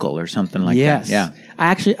Dunkel or something like that. Yeah.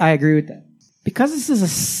 I agree with that. Because this is a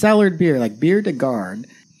cellared beer, like Bière de Garde,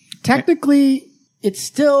 technically, it's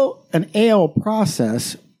still an ale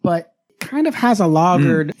process, but kind of has a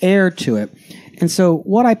lagered air to it. And so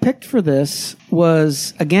what I picked for this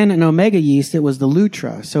was, again, an Omega yeast. It was the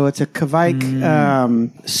Lutra. So it's a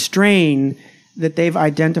Kveik strain that they've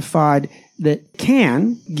identified that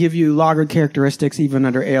can give you lagered characteristics even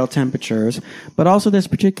under ale temperatures. But also this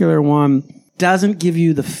particular one doesn't give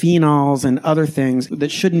you the phenols and other things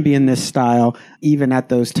that shouldn't be in this style, even at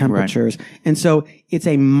those temperatures. Right. And so it's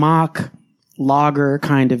a mock lager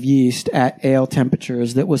kind of yeast at ale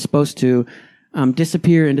temperatures that was supposed to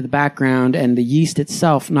disappear into the background and the yeast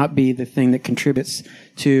itself not be the thing that contributes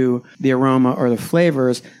to the aroma or the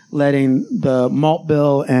flavors, letting the malt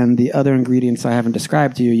bill and the other ingredients I haven't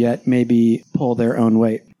described to you yet maybe pull their own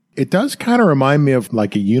weight. It does kind of remind me of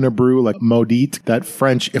like a Unibrew, like Maudit, that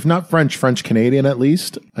French, if not French Canadian at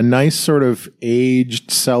least. A nice sort of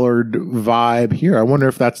aged, cellared vibe here. I wonder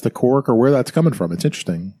if that's the cork or where that's coming from. It's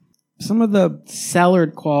interesting. Some of the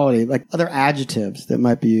cellared quality, like other adjectives that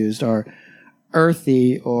might be used, are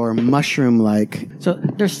earthy or mushroom-like. So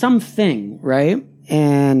there's something, right?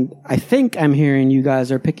 And I think I'm hearing you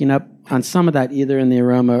guys are picking up on some of that either in the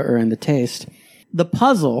aroma or in the taste. The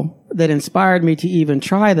puzzle that inspired me to even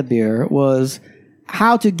try the beer was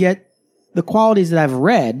how to get the qualities that I've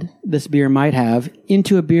read this beer might have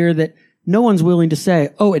into a beer that no one's willing to say,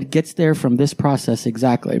 oh, it gets there from this process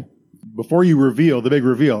exactly. Before you reveal, the big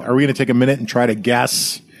reveal, are we going to take a minute and try to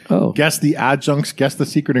guess the adjuncts, guess the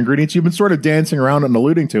secret ingredients? You've been sort of dancing around and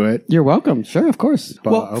alluding to it. You're welcome. Sure, of course.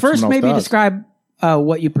 But well, first maybe describe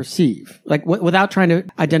what you perceive. Like without trying to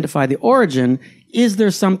identify the origin, is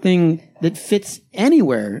there something that fits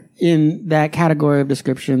anywhere in that category of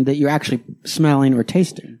description that you're actually smelling or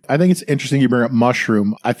tasting? I think it's interesting you bring up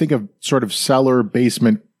mushroom. I think of sort of cellar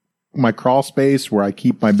basement, my crawl space where I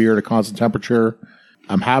keep my beer at a constant temperature.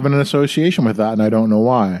 I'm having an association with that, and I don't know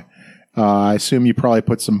why. I assume you probably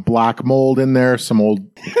put some black mold in there, some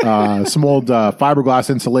old fiberglass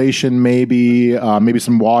insulation, maybe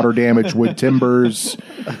some water damage, wood timbers,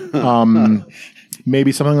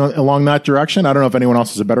 maybe something along that direction. I don't know if anyone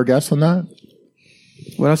else has a better guess than that.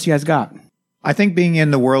 What else you guys got? I think being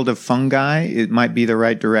in the world of fungi, it might be the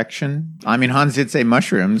right direction. I mean, Hans did say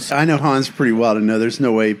mushrooms. I know Hans pretty well to know there's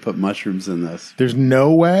no way he put mushrooms in this. There's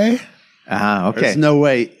no way? Okay. There's no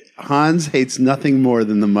way. Hans hates nothing more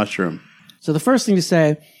than the mushroom. So the first thing to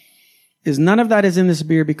say is none of that is in this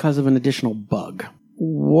beer because of an additional bug.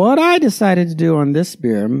 What I decided to do on this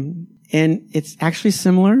beer, and it's actually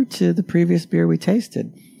similar to the previous beer we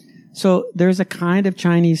tasted. So there's a kind of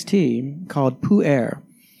Chinese tea called pu'er.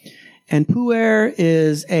 And pu'er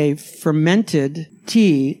is a fermented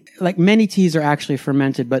tea. Like many teas are actually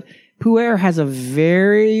fermented, but pu'er has a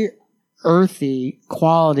very earthy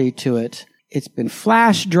quality to it. It's been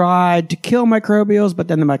flash dried to kill microbials, but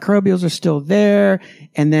then the microbials are still there.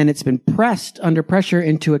 And then it's been pressed under pressure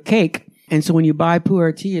into a cake. And so when you buy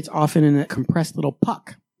pu'er tea, it's often in a compressed little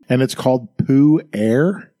puck. And it's called Poo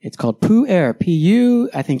Air? It's called Poo Air. P-U,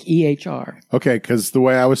 I think E-H-R. Okay, because the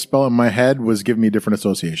way I was spelling in my head was giving me different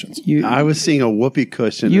associations. I was seeing a whoopee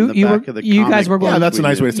cushion in the back of the you comic guys were going, Yeah, that's a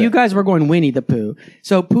nice way to say You it. guys were going Winnie the Pooh.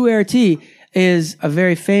 So Poo Air tea is a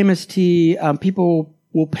very famous tea. People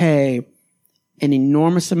will pay an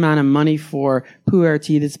enormous amount of money for Poo Air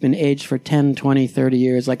tea that's been aged for 10, 20, 30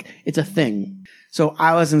 years. Like, it's a thing. So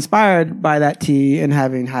I was inspired by that tea and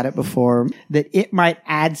having had it before, that it might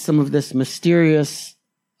add some of this mysterious,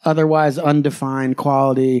 otherwise undefined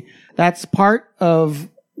quality. That's part of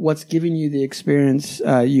what's giving you the experience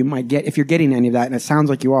you might get, if you're getting any of that, and it sounds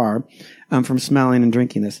like you are, from smelling and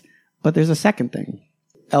drinking this. But there's a second thing.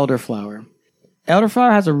 Elderflower.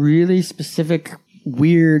 Elderflower has a really specific,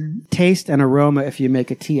 weird taste and aroma if you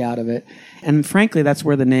make a tea out of it. And frankly, that's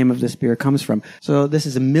where the name of this beer comes from. So this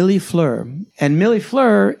is a Millefleur. And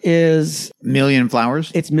Millefleur is... Million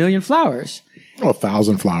flowers? It's million flowers. Oh,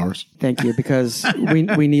 1,000 flowers. Thank you, because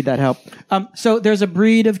we need that help. So there's a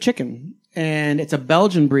breed of chicken, and it's a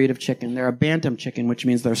Belgian breed of chicken. They're a bantam chicken, which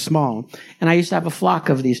means they're small. And I used to have a flock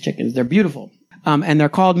of these chickens. They're beautiful. And they're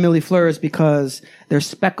called millefleurs because they're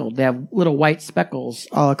speckled. They have little white speckles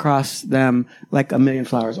all across them, like a million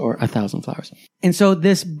flowers or 1,000 flowers. And so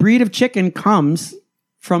this breed of chicken comes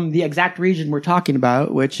from the exact region we're talking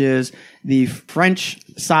about, which is the French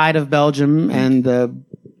side of Belgium and the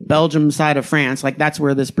Belgium side of France. Like, that's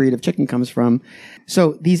where this breed of chicken comes from.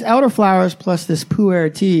 So these elderflowers plus this Poo Air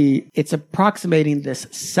tea, it's approximating this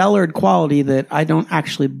cellared quality that I don't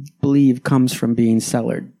actually believe comes from being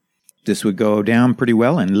cellared. This would go down pretty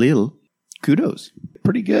well in Lille. Kudos.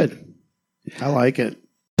 Pretty good. I like it.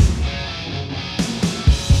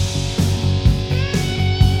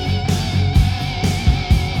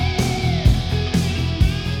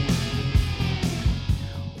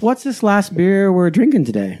 What's this last beer we're drinking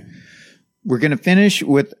today? We're going to finish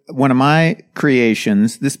with one of my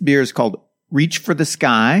creations. This beer is called Reach for the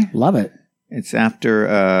Sky. Love it. It's after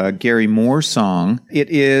a Gary Moore song. It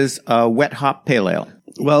is a wet hop pale ale.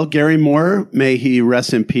 Well, Gary Moore, may he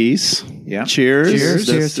rest in peace. Yeah. Cheers.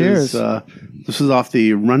 Cheers. Cheers. This is off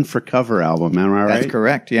the Run for Cover album, am I right? That's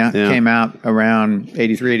correct, yeah. Yeah. Came out around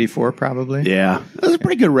 83, 84 probably. Yeah. It was a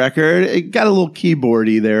pretty good record. It got a little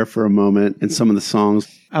keyboardy there for a moment in some of the songs.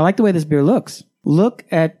 I like the way this beer looks. Look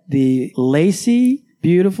at the lacy,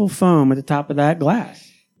 beautiful foam at the top of that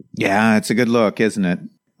glass. Yeah, it's a good look, isn't it?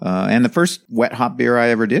 And the first wet hop beer I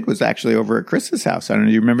ever did was actually over at Chris's house. I don't know,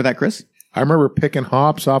 do you remember that, Chris? I remember picking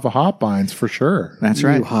hops off of hop vines for sure. That's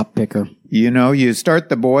right. You hop picker. You know, you start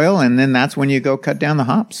the boil, and then that's when you go cut down the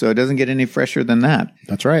hops, so it doesn't get any fresher than that.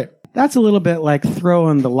 That's right. That's a little bit like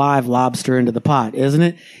throwing the live lobster into the pot, isn't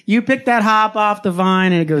it? You pick that hop off the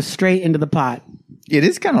vine, and it goes straight into the pot. It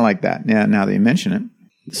is kind of like that, yeah, now that you mention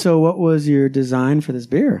it. So what was your design for this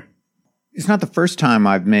beer? It's not the first time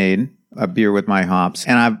I've made a beer with my hops,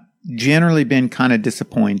 and I've generally been kind of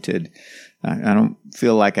disappointed. I don't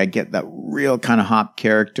feel like I get that real kind of hop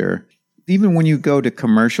character. Even when you go to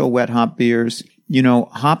commercial wet hop beers, you know,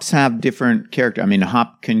 hops have different character. I mean, a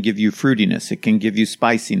hop can give you fruitiness. It can give you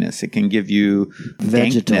spiciness. It can give you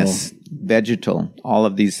dankness, vegetal, all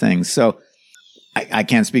of these things. So I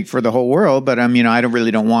can't speak for the whole world, but I mean, I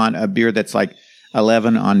don't want a beer that's like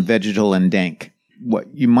 11 on vegetal and dank. What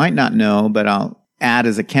you might not know, but I'll add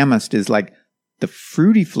as a chemist, is like the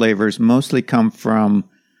fruity flavors mostly come from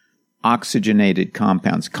oxygenated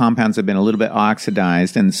compounds. Compounds have been a little bit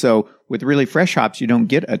oxidized. And so with really fresh hops, you don't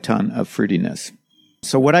get a ton of fruitiness.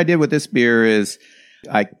 So what I did with this beer is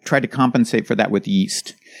I tried to compensate for that with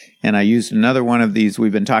yeast. And I used another one of these.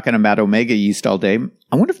 We've been talking about Omega yeast all day.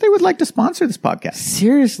 I wonder if they would like to sponsor this podcast.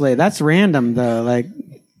 Seriously, that's random though. Like,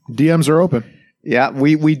 DMs are open. Yeah,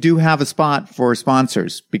 we do have a spot for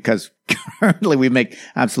sponsors because currently we make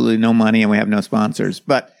absolutely no money and we have no sponsors.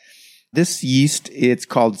 But this yeast, it's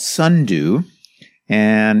called Sundew,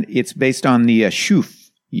 and it's based on the Schoof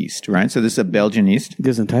yeast, right? So this is a Belgian yeast.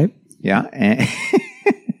 Gesundheit. Yeah. And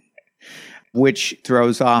which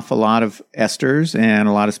throws off a lot of esters and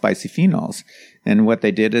a lot of spicy phenols. And what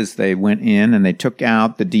they did is they went in and they took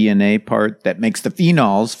out the DNA part that makes the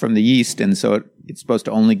phenols from the yeast, and so it's supposed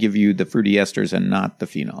to only give you the fruity esters and not the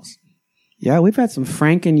phenols. Yeah, we've had some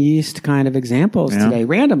Franken yeast kind of examples today,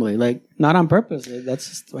 randomly, like not on purpose. That's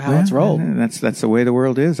just how it's rolled. That's the way the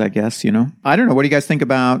world is, I guess, you know. I don't know. What do you guys think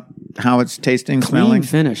about how it's tasting, smelling? Clean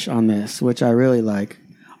finish on this, which I really like.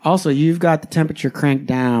 Also, you've got the temperature cranked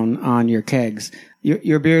down on your kegs.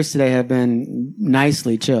 Your beers today have been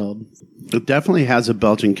nicely chilled. It definitely has a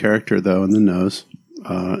Belgian character, though, in the nose.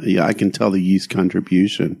 Yeah, I can tell the yeast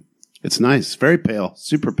contribution. It's nice. Very pale.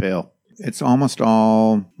 Super pale. It's almost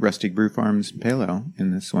all Rustic Brew Farms Pale Ale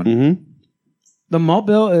in this one. Mm-hmm. The malt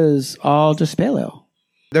bill is all just pale ale.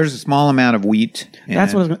 There's a small amount of wheat.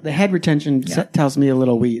 That's what the head retention tells me a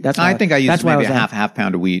little wheat. That's why I think I used that's maybe why a half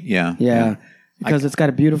pound of wheat. Yeah. Because it's got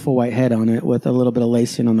a beautiful white head on it with a little bit of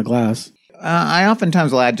lacing on the glass. I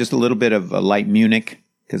oftentimes will add just a little bit of a light Munich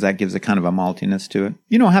because that gives a kind of a maltiness to it.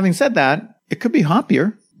 You know, having said that, it could be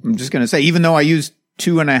hoppier. I'm just going to say, even though I used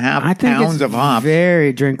 2.5 pounds of hop.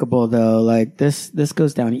 Very drinkable though. Like this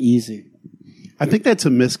goes down easy. I think that's a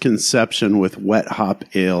misconception with wet hop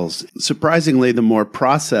ales. Surprisingly, the more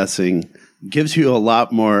processing gives you a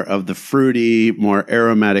lot more of the fruity, more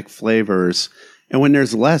aromatic flavors. And when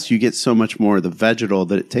there's less, you get so much more of the vegetal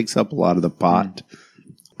that it takes up a lot of the pot.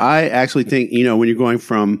 I actually think, you know, when you're going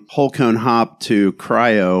from whole cone hop to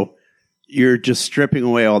cryo, you're just stripping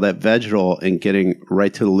away all that vegetal and getting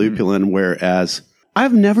right to the lupulin, whereas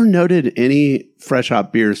I've never noted any fresh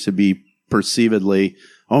hop beers to be perceivedly,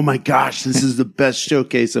 oh my gosh, this is the best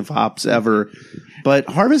showcase of hops ever. But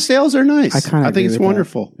harvest ales are nice. I think it's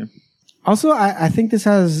wonderful. That. Also, I think this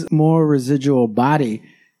has more residual body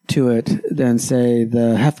to it than, say,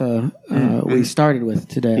 the Heffa we started with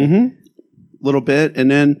today. Mm-hmm. Little bit. And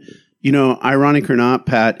then, you know, ironic or not,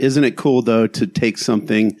 Pat, isn't it cool, though, to take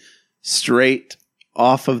something straight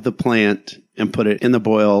off of the plant and put it in the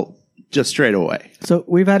boil just straight away? So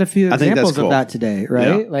we've had a few examples of that today,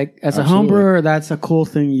 right? Yeah. Like as a home brewer, that's a cool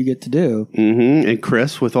thing you get to do. Mm-hmm. And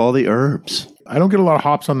Chris with all the herbs. I don't get a lot of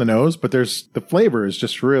hops on the nose, but there's the flavor is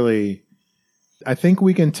just really. I think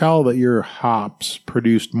we can tell that your hops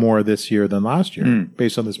produced more this year than last year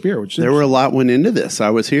based on this beer. Which there were a lot went into this. I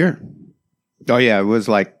was here. Oh yeah, it was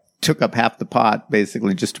like took up half the pot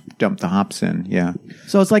basically just to dump the hops in. Yeah.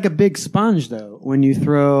 So it's like a big sponge though when you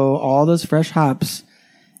throw all those fresh hops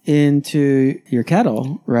into your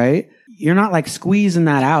kettle, right? You're not like squeezing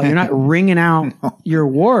that out. You're not wringing out your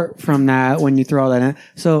wort from that when you throw all that in.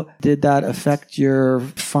 So did that affect your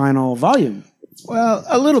final volume? Well,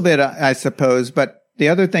 a little bit, I suppose. But the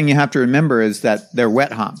other thing you have to remember is that they're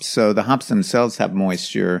wet hops. So the hops themselves have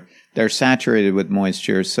moisture. They're saturated with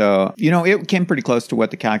moisture. So, you know, it came pretty close to what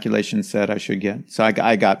the calculation said I should get. So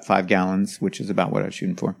I got 5 gallons, which is about what I was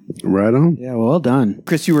shooting for. Right on. Yeah, well done.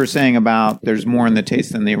 Chris, you were saying about there's more in the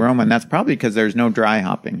taste than the aroma, and that's probably because there's no dry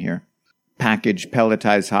hopping here. Packaged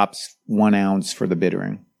pelletized hops, 1 ounce for the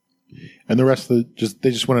bittering. And the rest of they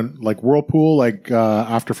just went in like Whirlpool, like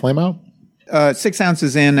after flame out? 6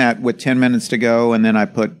 ounces in with 10 minutes to go, and then I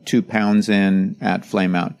put 2 pounds in at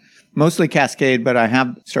flame out. Mostly Cascade, but I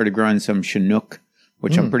have started growing some Chinook,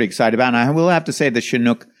 which I'm pretty excited about. And I will have to say the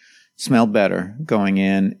Chinook smelled better going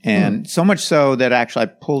in, and so much so that actually I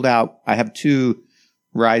pulled out. I have 2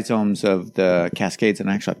 rhizomes of the Cascades, and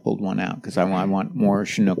actually I pulled one out because I want more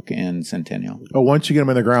Chinook and Centennial. Oh, once you get them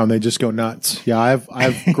in the ground, they just go nuts. Yeah,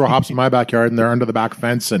 I've grow hops in my backyard, and they're under the back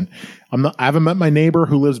fence, and I haven't met my neighbor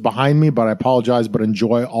who lives behind me, but I apologize, but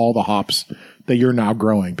enjoy all the hops that you're now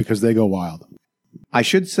growing because they go wild. I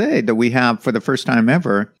should say that we have, for the first time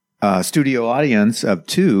ever, a studio audience of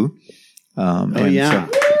 2.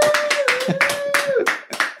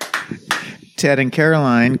 Ted and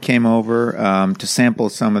Caroline came over to sample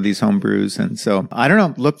some of these home brews. And so, I don't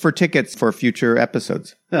know, look for tickets for future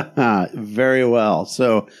episodes. Very well.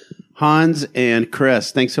 So, Hans and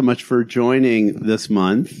Chris, thanks so much for joining this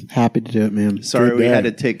month. Happy to do it, man. Sorry we had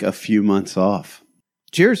to take a few months off.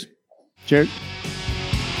 Cheers. Cheers.